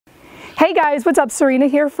Hey guys, what's up? Serena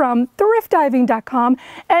here from thriftdiving.com,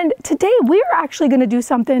 and today we are actually going to do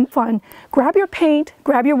something fun. Grab your paint,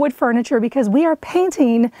 grab your wood furniture, because we are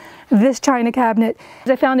painting this china cabinet.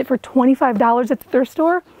 I found it for $25 at the thrift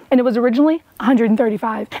store, and it was originally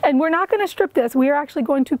 $135. And we're not going to strip this, we are actually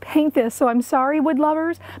going to paint this. So I'm sorry, wood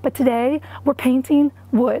lovers, but today we're painting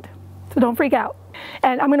wood. So don't freak out.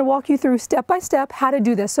 And I'm going to walk you through step by step how to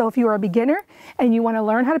do this. So if you are a beginner and you want to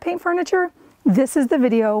learn how to paint furniture, this is the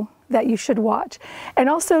video that you should watch. And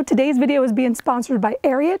also, today's video is being sponsored by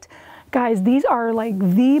Ariat. Guys, these are like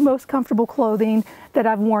the most comfortable clothing that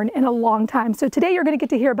I've worn in a long time. So today you're going to get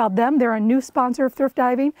to hear about them. They're a new sponsor of Thrift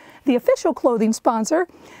Diving, the official clothing sponsor.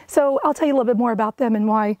 So I'll tell you a little bit more about them and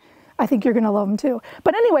why I think you're going to love them too.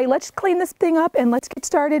 But anyway, let's clean this thing up and let's get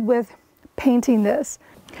started with painting this.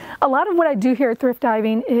 A lot of what I do here at Thrift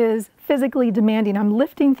Diving is physically demanding. I'm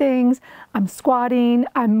lifting things, I'm squatting,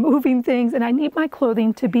 I'm moving things, and I need my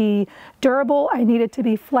clothing to be durable, I need it to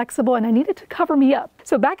be flexible, and I need it to cover me up.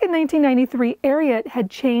 So back in 1993, Ariat had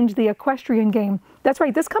changed the equestrian game. That's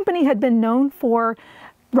right, this company had been known for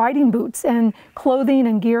riding boots and clothing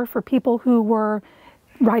and gear for people who were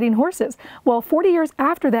riding horses. Well, 40 years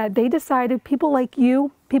after that, they decided people like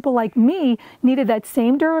you, people like me, needed that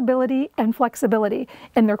same durability and flexibility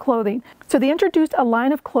in their clothing. So they introduced a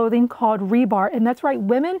line of clothing called Rebar, and that's right,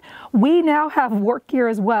 women, we now have work gear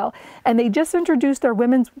as well. And they just introduced their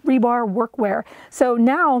women's Rebar workwear. So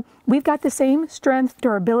now we've got the same strength,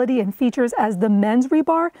 durability, and features as the men's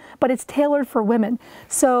Rebar, but it's tailored for women.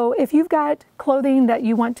 So if you've got clothing that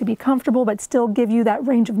you want to be comfortable but still give you that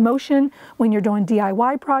range of motion when you're doing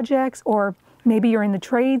DIY projects, or maybe you're in the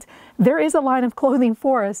trades, there is a line of clothing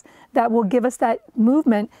for us that will give us that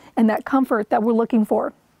movement and that comfort that we're looking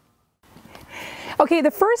for. Okay,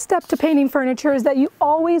 the first step to painting furniture is that you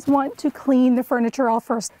always want to clean the furniture off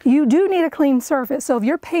first. You do need a clean surface. So if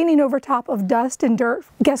you're painting over top of dust and dirt,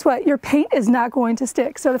 guess what? Your paint is not going to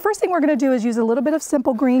stick. So the first thing we're going to do is use a little bit of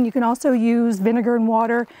simple green. You can also use vinegar and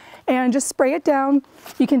water and just spray it down.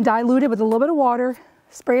 You can dilute it with a little bit of water,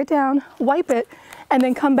 spray it down, wipe it, and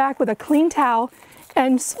then come back with a clean towel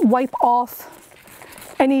and wipe off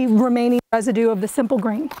any remaining residue of the simple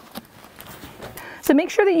green. So make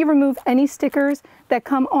sure that you remove any stickers that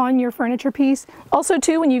come on your furniture piece. Also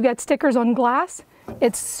too, when you get stickers on glass,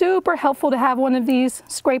 it's super helpful to have one of these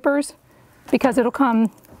scrapers because it'll come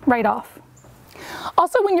right off.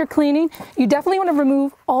 Also, when you're cleaning, you definitely want to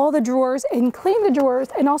remove all the drawers and clean the drawers,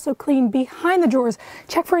 and also clean behind the drawers.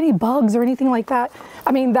 Check for any bugs or anything like that.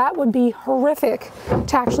 I mean, that would be horrific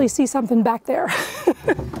to actually see something back there.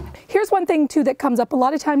 Here's one thing too that comes up. A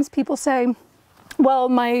lot of times people say, well,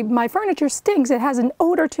 my furniture stinks, it has an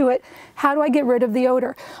odor to it. How do I get rid of the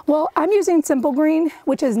odor? Well, I'm using Simple Green,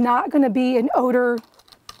 which is not going to be an odor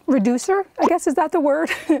reducer, I guess, is that the word?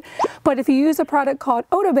 But if you use a product called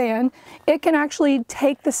Odoban, it can actually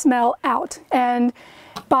take the smell out. And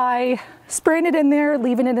by spraying it in there,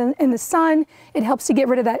 leaving it in the sun, it helps to get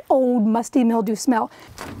rid of that old musty mildew smell.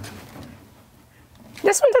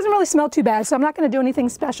 This one doesn't really smell too bad, so I'm not going to do anything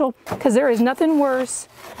special, because there is nothing worse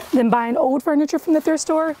than buying old furniture from the thrift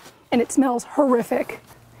store and it smells horrific.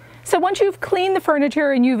 So once you've cleaned the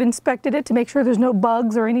furniture and you've inspected it to make sure there's no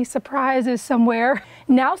bugs or any surprises somewhere,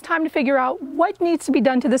 now it's time to figure out what needs to be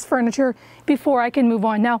done to this furniture before I can move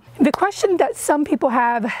on. Now, the question that some people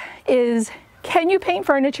have is, can you paint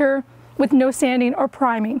furniture with no sanding or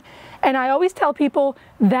priming? And I always tell people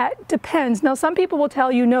that depends. Now, some people will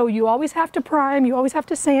tell you, no, you always have to prime, you always have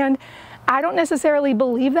to sand. I don't necessarily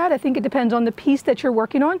believe that. I think it depends on the piece that you're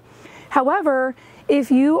working on. However, if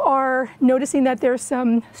you are noticing that there's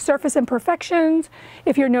some surface imperfections,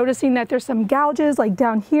 if you're noticing that there's some gouges, like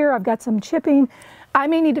down here, I've got some chipping, I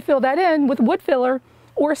may need to fill that in with wood filler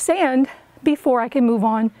or sand before I can move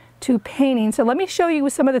on to painting. So let me show you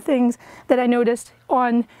some of the things that I noticed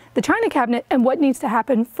on the china cabinet and what needs to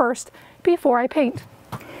happen first before I paint.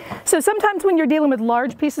 So sometimes when you're dealing with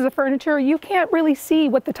large pieces of furniture, you can't really see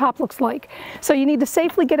what the top looks like. So you need to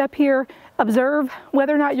safely get up here, observe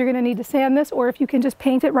whether or not you're going to need to sand this, or if you can just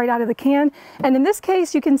paint it right out of the can. And in this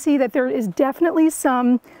case, you can see that there is definitely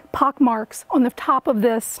some pock marks on the top of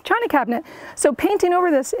this china cabinet. So painting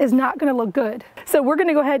over this is not going to look good. So we're going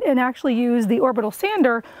to go ahead and actually use the orbital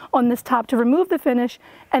sander on this top to remove the finish,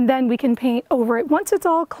 and then we can paint over it once it's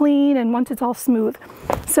all clean and once it's all smooth.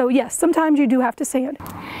 So yes, sometimes you do have to sand.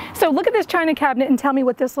 So look at this china cabinet and tell me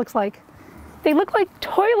what this looks like. They look like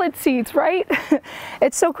toilet seats, right?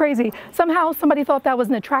 It's so crazy. Somehow somebody thought that was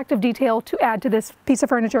an attractive detail to add to this piece of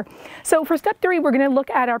furniture. So for step 3, we're going to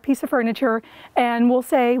look at our piece of furniture and we'll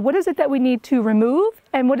say, what is it that we need to remove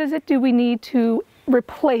and what is it do we need to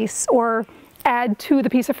replace or add to the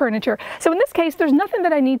piece of furniture. So in this case, there's nothing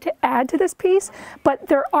that I need to add to this piece, but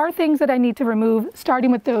there are things that I need to remove,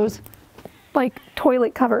 starting with those like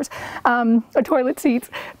toilet covers, or toilet seats.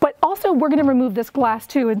 But also we're gonna remove this glass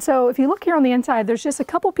too. And so if you look here on the inside, there's just a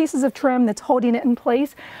couple pieces of trim that's holding it in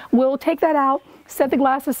place. We'll take that out, set the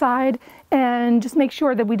glass aside, and just make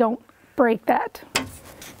sure that we don't break that.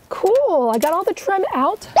 Cool, I got all the trim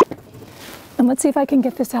out. And let's see if I can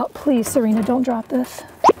get this out. Please, Serena, don't drop this.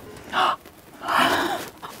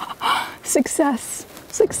 Success,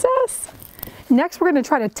 success. Next, we're going to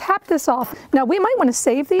try to tap this off. Now, we might want to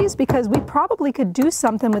save these because we probably could do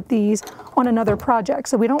something with these on another project.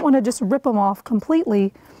 So we don't want to just rip them off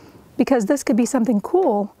completely because this could be something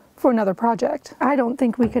cool for another project. I don't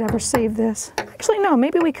think we could ever save this. Actually, no,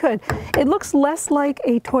 maybe we could. It looks less like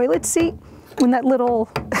a toilet seat when that little,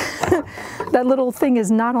 that little thing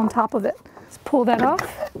is not on top of it. Let's pull that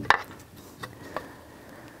off.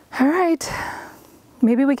 All right,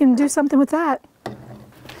 maybe we can do something with that.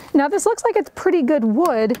 Now this looks like it's pretty good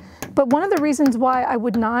wood, but one of the reasons why I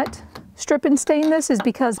would not strip and stain this is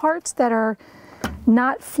because parts that are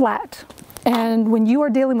not flat. And when you are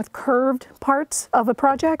dealing with curved parts of a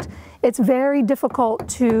project, it's very difficult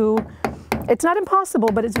to, it's not impossible,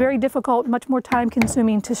 but it's very difficult, much more time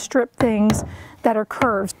consuming to strip things that are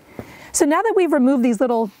curved. So now that we've removed these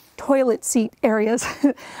little toilet seat areas,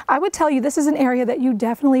 I would tell you this is an area that you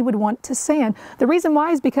definitely would want to sand. The reason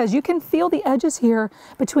why is because you can feel the edges here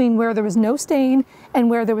between where there was no stain and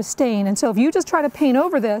where there was stain. And so if you just try to paint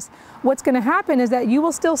over this, what's going to happen is that you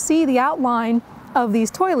will still see the outline of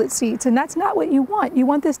these toilet seats, and that's not what you want. You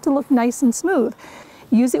want this to look nice and smooth.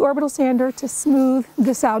 Use the orbital sander to smooth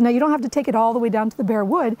this out. Now you don't have to take it all the way down to the bare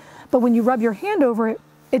wood, but when you rub your hand over it,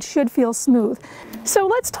 it should feel smooth. So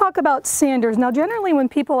let's talk about sanders. Now generally when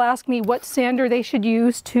people ask me what sander they should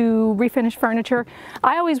use to refinish furniture,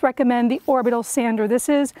 I always recommend the orbital sander. This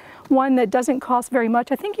is one that doesn't cost very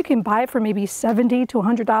much. I think you can buy it for maybe $70 to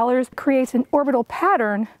 $100. It creates an orbital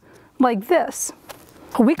pattern like this.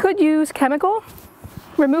 We could use chemical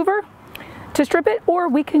remover to strip it, or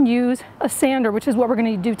we can use a sander, which is what we're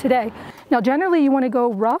going to do today. Now generally you want to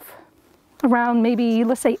go rough around maybe,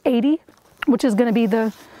 let's say 80, which is going to be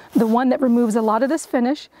the one that removes a lot of this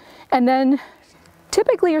finish. And then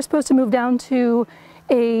typically you're supposed to move down to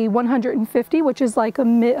a 150, which is like a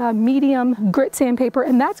medium grit sandpaper,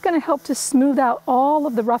 and that's going to help to smooth out all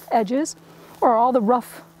of the rough edges or all the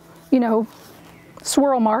rough, you know,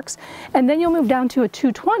 swirl marks. And then you'll move down to a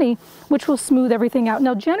 220, which will smooth everything out.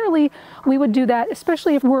 Now generally we would do that,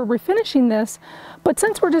 especially if we're refinishing this, but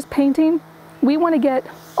since we're just painting, we want to get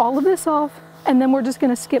all of this off, and then we're just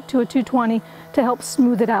going to skip to a 220 to help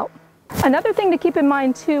smooth it out. Another thing to keep in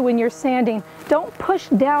mind too when you're sanding, don't push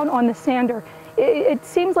down on the sander. It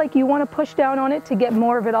seems like you want to push down on it to get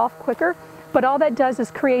more of it off quicker, but all that does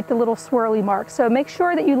is create the little swirly marks. So make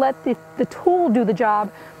sure that you let the tool do the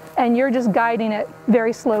job and you're just guiding it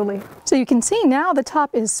very slowly. So you can see now the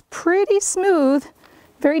top is pretty smooth,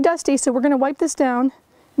 very dusty, so we're going to wipe this down,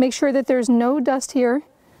 make sure that there's no dust here.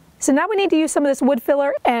 So now we need to use some of this wood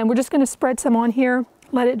filler, and we're just going to spread some on here,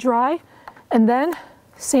 let it dry, and then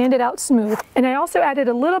sand it out smooth. And I also added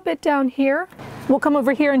a little bit down here. We'll come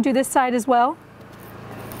over here and do this side as well.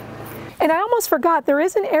 And I almost forgot, there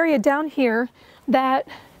is an area down here that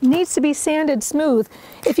needs to be sanded smooth.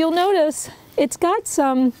 If you'll notice, it's got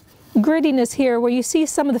some grittiness here where you see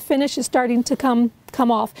some of the finish is starting to come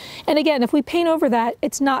off. And again, if we paint over that,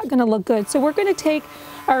 it's not going to look good. So we're going to take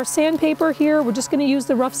our sandpaper here, we're just going to use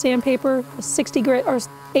the rough sandpaper, 60 grit or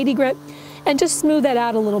 80 grit, and just smooth that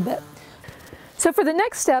out a little bit. So for the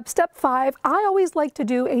next step, step 5, I always like to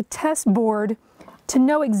do a test board to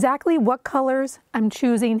know exactly what colors I'm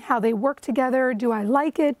choosing, how they work together, do I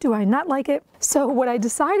like it, do I not like it. So what I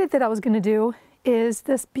decided that I was going to do is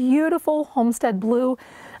this beautiful Homestead blue.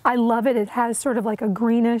 I love it. It has sort of like a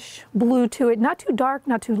greenish blue to it, not too dark,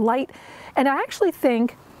 not too light. And I actually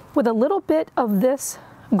think with a little bit of this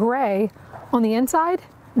gray on the inside,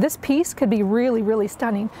 this piece could be really, really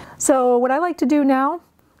stunning. So what I like to do now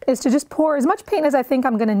is to just pour as much paint as I think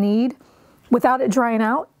I'm going to need without it drying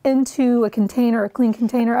out into a container, a clean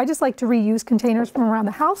container. I just like to reuse containers from around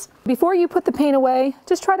the house. Before you put the paint away,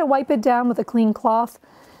 just try to wipe it down with a clean cloth.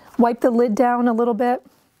 Wipe the lid down a little bit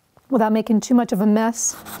without making too much of a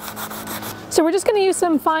mess. So we're just going to use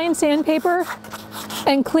some fine sandpaper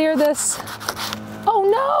and clear this. Oh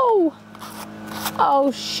no!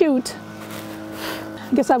 Oh shoot.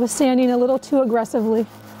 I guess I was sanding a little too aggressively.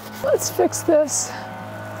 Let's fix this.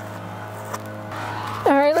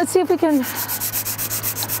 All right, let's see if we can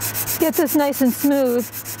get this nice and smooth.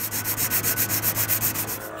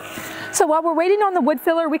 So So while we're waiting on the wood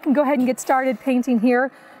filler, we can go ahead and get started painting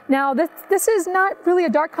here. Now this is not really a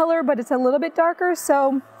dark color, but it's a little bit darker,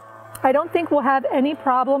 so I don't think we'll have any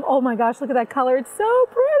problem. Oh my gosh, look at that color, it's so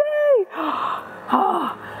pretty.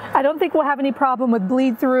 I don't think we'll have any problem with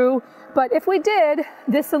bleed through, but if we did,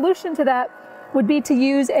 the solution to that would be to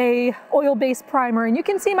use a oil-based primer. And you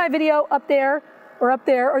can see my video up there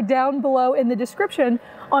or down below in the description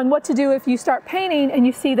on what to do if you start painting and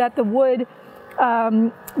you see that the wood,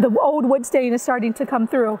 the old wood stain is starting to come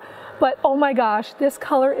through. But oh my gosh, this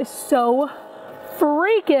color is so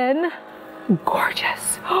freaking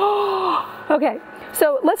gorgeous. Okay,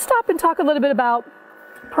 so let's stop and talk a little bit about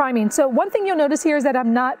priming. So one thing you'll notice here is that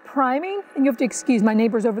I'm not priming, and you have to excuse my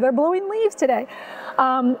neighbors over there blowing leaves today.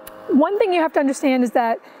 One thing you have to understand is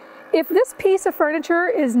that if this piece of furniture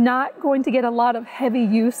is not going to get a lot of heavy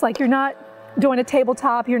use, like you're not doing a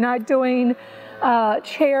tabletop, you're not doing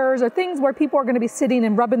chairs or things where people are going to be sitting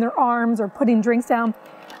and rubbing their arms or putting drinks down,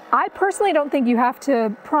 I personally don't think you have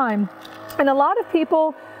to prime. And a lot of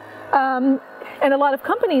people and a lot of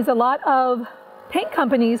companies, a lot of paint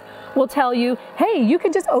companies will tell you, hey, you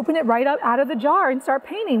can just open it right up out of the jar and start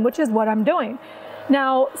painting, which is what I'm doing.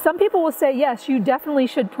 Now, some people will say, yes, you definitely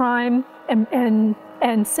should prime and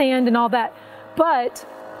sand and all that, but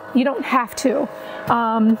you don't have to.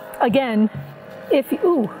 Again, if you,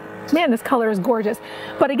 ooh, man, this color is gorgeous.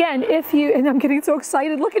 But again, if you, and I'm getting so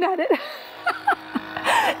excited looking at it.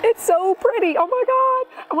 It's so pretty, oh my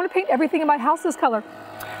God. I want to paint everything in my house this color.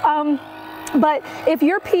 But if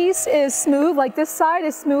your piece is smooth, like this side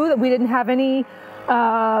is smooth, we didn't have any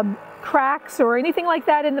cracks or anything like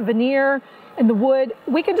that in the veneer and the wood,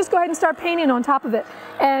 we can just go ahead and start painting on top of it.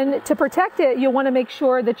 And to protect it, you'll want to make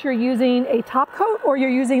sure that you're using a top coat or you're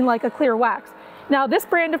using like a clear wax. Now this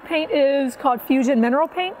brand of paint is called Fusion Mineral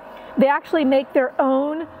Paint. They actually make their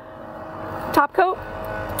own top coat.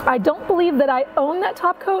 I don't believe that I own that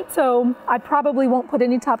top coat, so I probably won't put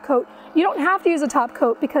any top coat. You don't have to use a top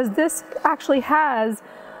coat because this actually has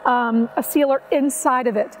a sealer inside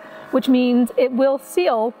of it, which means it will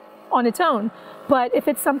seal on its own. But if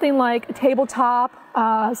it's something like a tabletop,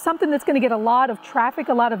 something that's going to get a lot of traffic,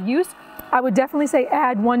 a lot of use, I would definitely say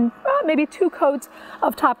add one, maybe 2 coats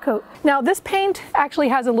of top coat. Now this paint actually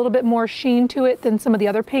has a little bit more sheen to it than some of the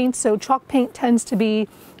other paints. So chalk paint tends to be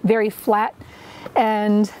very flat.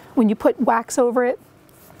 And when you put wax over it,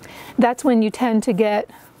 that's when you tend to get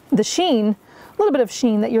the sheen, a little bit of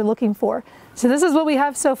sheen that you're looking for. So this is what we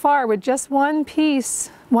have so far with just one piece,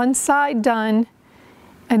 one side done.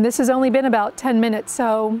 And this has only been about 10 minutes,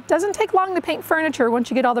 so it doesn't take long to paint furniture once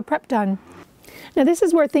you get all the prep done. Now this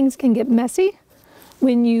is where things can get messy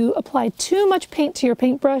when you apply too much paint to your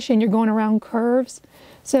paintbrush and you're going around curves.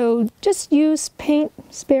 So just use paint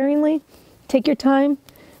sparingly, take your time,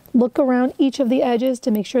 look around each of the edges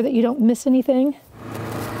to make sure that you don't miss anything.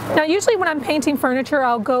 Now usually when I'm painting furniture,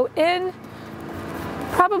 I'll go in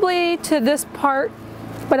probably to this part,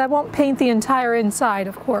 but I won't paint the entire inside,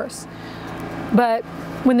 of course. But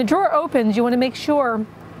when the drawer opens, you want to make sure,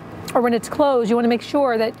 or when it's closed, you want to make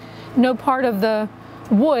sure that no part of the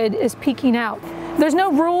wood is peeking out. There's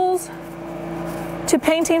no rules to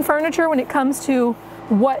painting furniture when it comes to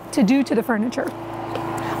what to do to the furniture.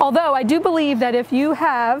 Although I do believe that if you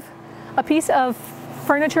have a piece of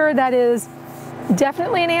furniture that is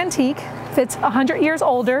definitely an antique, if it's 100 years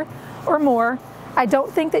older or more, I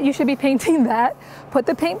don't think that you should be painting that. Put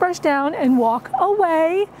the paintbrush down and walk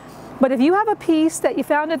away. But if you have a piece that you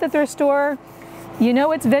found at the thrift store, you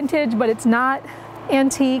know it's vintage, but it's not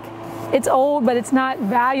antique, it's old, but it's not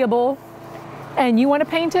valuable, and you want to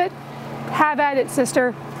paint it, have at it,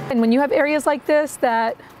 sister. And when you have areas like this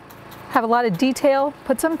that have a lot of detail,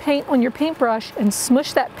 put some paint on your paintbrush and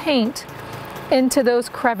smush that paint into those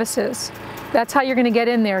crevices. That's how you're going to get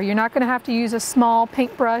in there. You're not going to have to use a small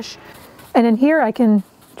paintbrush. And in here I can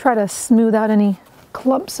try to smooth out any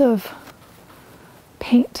clumps of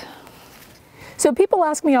paint. So people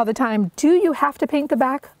ask me all the time, do you have to paint the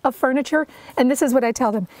back of furniture? And this is what I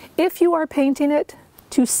tell them. If you are painting it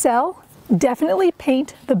to sell, definitely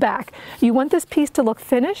paint the back. You want this piece to look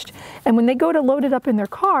finished, and when they go to load it up in their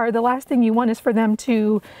car, the last thing you want is for them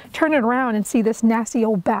to turn it around and see this nasty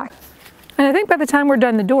old back. And I think by the time we're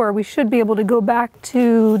done the door, we should be able to go back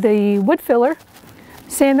to the wood filler,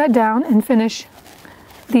 sand that down, and finish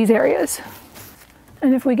these areas.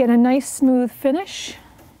 And if we get a nice smooth finish,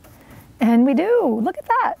 and we do, look at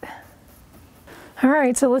that. All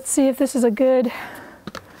right, so let's see if this is a good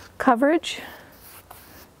coverage.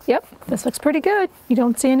 Yep, this looks pretty good. You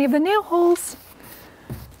don't see any of the nail holes.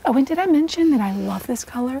 Oh, and did I mention that I love this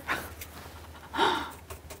color?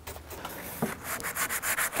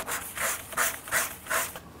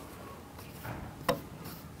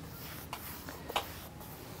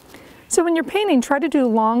 So when you're painting, try to do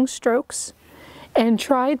long strokes and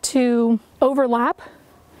try to overlap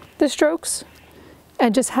the strokes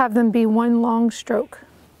and just have them be one long stroke.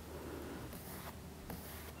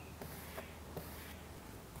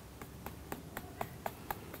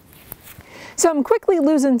 So I'm quickly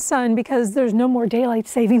losing sun because there's no more daylight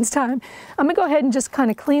savings time. I'm gonna go ahead and just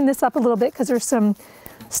kind of clean this up a little bit because there's some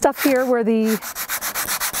stuff here where the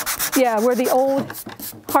old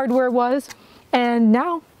hardware was, and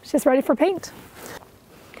now it's just ready for paint.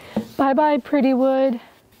 Bye-bye, pretty wood.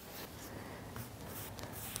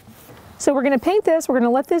 So we're gonna paint this, we're gonna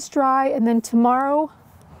let this dry, and then tomorrow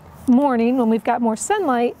morning, when we've got more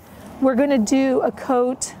sunlight, we're gonna do a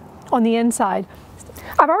coat on the inside.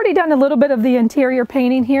 I've already done a little bit of the interior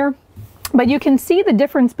painting here, but you can see the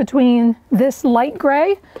difference between this light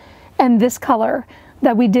gray and this color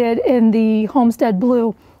that we did in the Homestead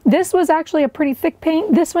Blue. This was actually a pretty thick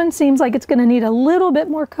paint. This one seems like it's gonna need a little bit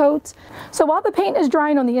more coats. So while the paint is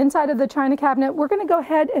drying on the inside of the china cabinet, we're gonna go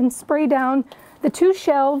ahead and spray down the 2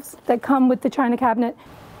 shelves that come with the china cabinet.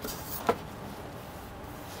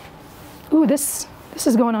 Ooh, this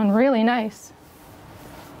is going on really nice.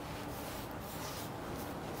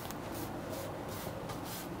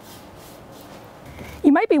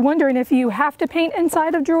 You might be wondering if you have to paint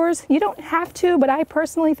inside of drawers. You don't have to, but I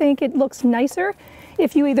personally think it looks nicer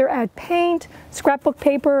if you either add paint, scrapbook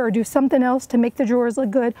paper, or do something else to make the drawers look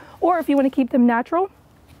good. Or if you want to keep them natural,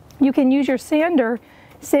 you can use your sander,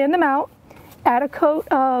 sand them out, add a coat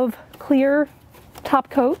of clear top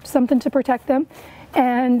coat, something to protect them,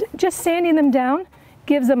 and just sanding them down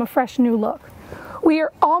gives them a fresh new look. We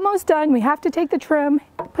are almost done. We have to take the trim,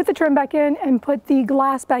 put the trim back in, and put the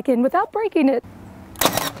glass back in without breaking it.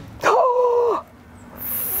 Oh,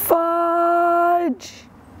 fudge!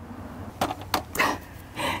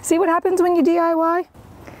 See what happens when you DIY?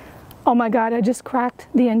 Oh my God, I just cracked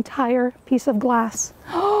the entire piece of glass.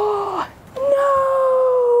 Oh,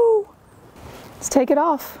 no! Let's take it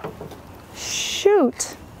off.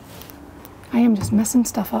 Shoot. I am just messing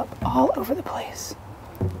stuff up all over the place.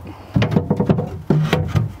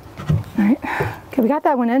 All right, okay, we got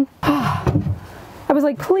that one in. I was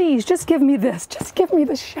like, please, just give me this. Just give me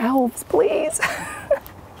the shelves, please.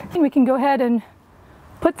 We can go ahead and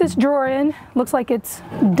put this drawer in. Looks like it's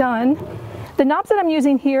done. The knobs that I'm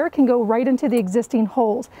using here can go right into the existing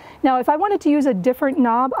holes. Now, if I wanted to use a different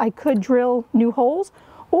knob, I could drill new holes,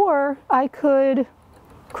 or I could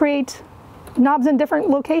create knobs in different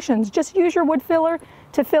locations. Just use your wood filler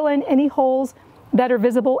to fill in any holes that are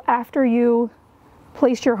visible after you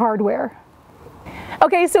place your hardware.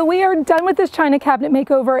 Okay, so we are done with this china cabinet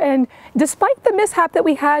makeover, and despite the mishap that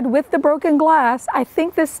we had with the broken glass, I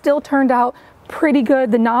think this still turned out pretty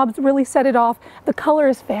good. The knobs really set it off. The color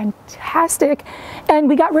is fantastic, and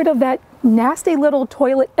we got rid of that nasty little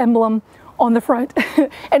toilet emblem on the front.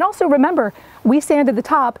 And also remember, we sanded the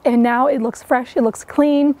top, and now it looks fresh, it looks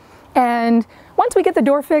clean, and once we get the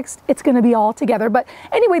door fixed, it's gonna be all together. But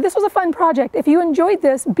anyway, this was a fun project. If you enjoyed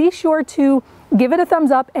this, be sure to give it a thumbs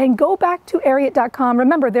up and go back to Ariat.com.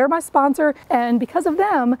 Remember, they're my sponsor, and because of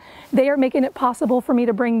them, they are making it possible for me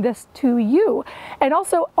to bring this to you. And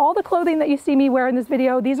also, all the clothing that you see me wear in this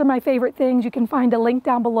video, these are my favorite things. You can find a link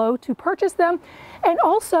down below to purchase them. And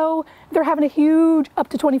also, they're having a huge up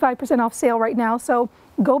to 25% off sale right now. So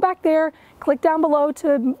go back there, click down below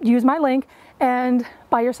to use my link, and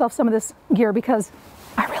buy yourself some of this gear because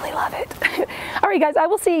I really love it. All right, guys, I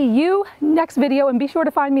will see you next video, and be sure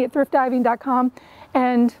to find me at thriftdiving.com,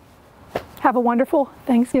 and have a wonderful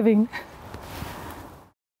Thanksgiving.